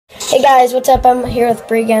Hey guys, what's up? I'm here with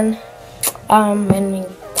Bree again, and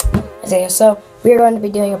Isaiah. So we are going to be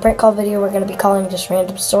doing a prank call video. We're going to be calling just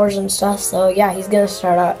random stores and stuff. So yeah, he's going to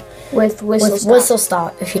start out with Whistle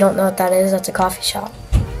Stop. If you don't know what that is, that's a coffee shop.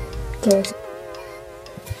 Okay.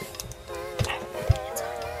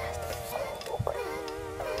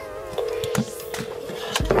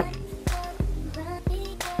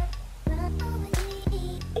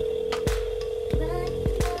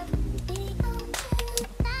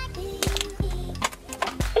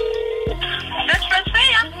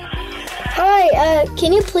 Hi,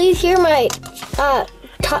 can you please hear my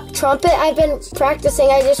trumpet? I've been practicing.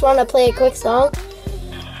 I just want to play a quick song.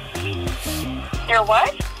 Your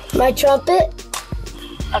what? My trumpet.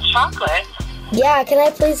 A chocolate? Yeah, can I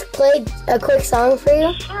please play a quick song for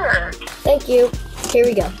you? Sure. Thank you. Here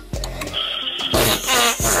we go.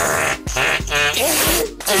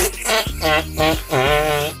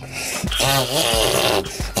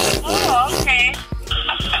 Oh, okay.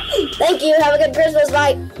 Thank you. Have a good Christmas.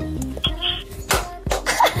 Bye.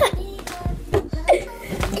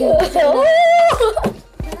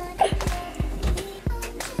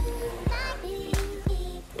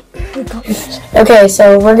 Okay,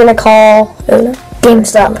 so we're gonna call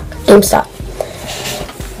GameStop. GameStop.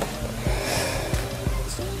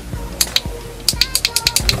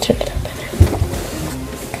 Turn it up.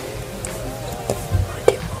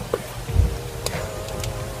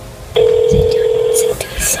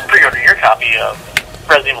 Pre-order your copy of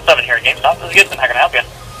Resident Evil 7 here at GameStop. This is Gibson. How can I help you?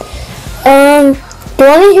 Do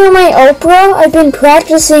you want to hear my Oprah? I've been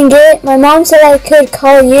practicing it. My mom said I could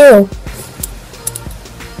call you.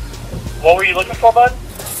 What were you looking for, bud?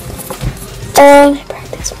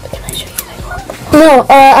 No,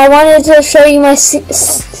 I wanted to show you my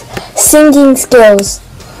singing skills.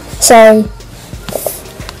 Sorry.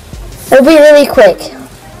 It'll be really quick.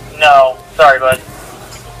 No. Sorry, bud.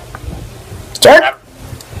 Jerk.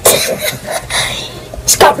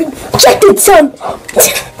 Stop rejected, son.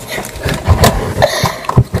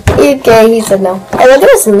 Okay, he said no. Hey, look at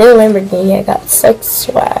this new Lamborghini. I got sick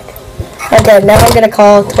swag. Okay, now I'm gonna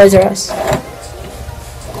call Toys R Us.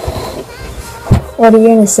 What are you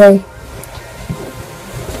gonna say?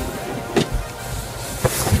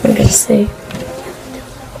 I'm gonna say.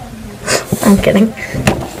 I'm kidding.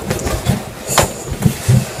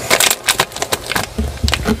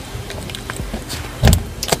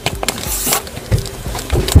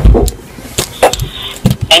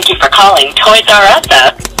 Thank you for calling Toys R Us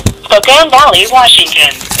of Spokane Valley,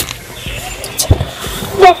 Washington.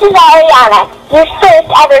 This is Ariana, your first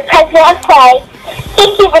ever president of Play.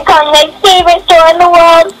 Thank you for calling my favorite store in the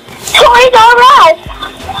world, Toys R Us.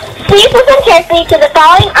 Please listen carefully to the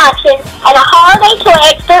following options, and a holiday toy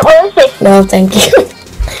expert will assist. No, thank you.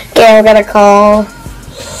 Okay, I'm gonna call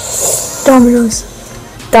Domino's.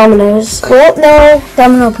 Domino's. Well, no.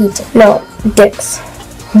 Domino Pizza. No, Dick's.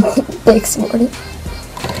 Dick's Morty.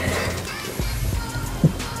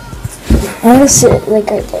 I want to sit like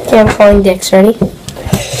right there. Okay, I'm calling Dick's. Ready?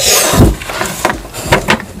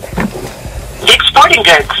 Dick's Sporting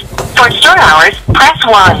Goods. For store hours, press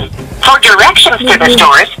 1. For directions to the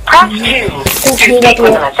stores, press 2. To speak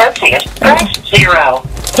with an associate, press 0.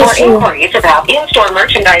 For inquiries about in-store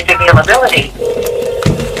merchandise availability.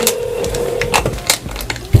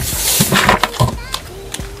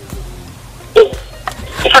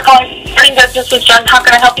 If you're calling Sporting Goods, this is Jen. How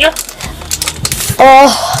can I help you?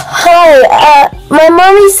 Hi. My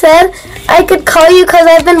mommy said I could call you because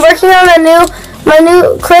I've been working on my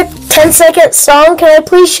new quick 10-second song. Can I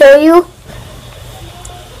please show you?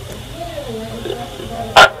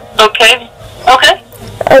 Okay. Okay.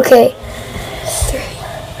 Okay.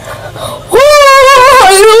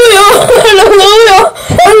 Hallelujah! Hallelujah!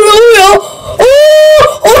 Hallelujah!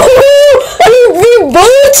 Oh, every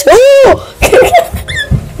butt! Oh,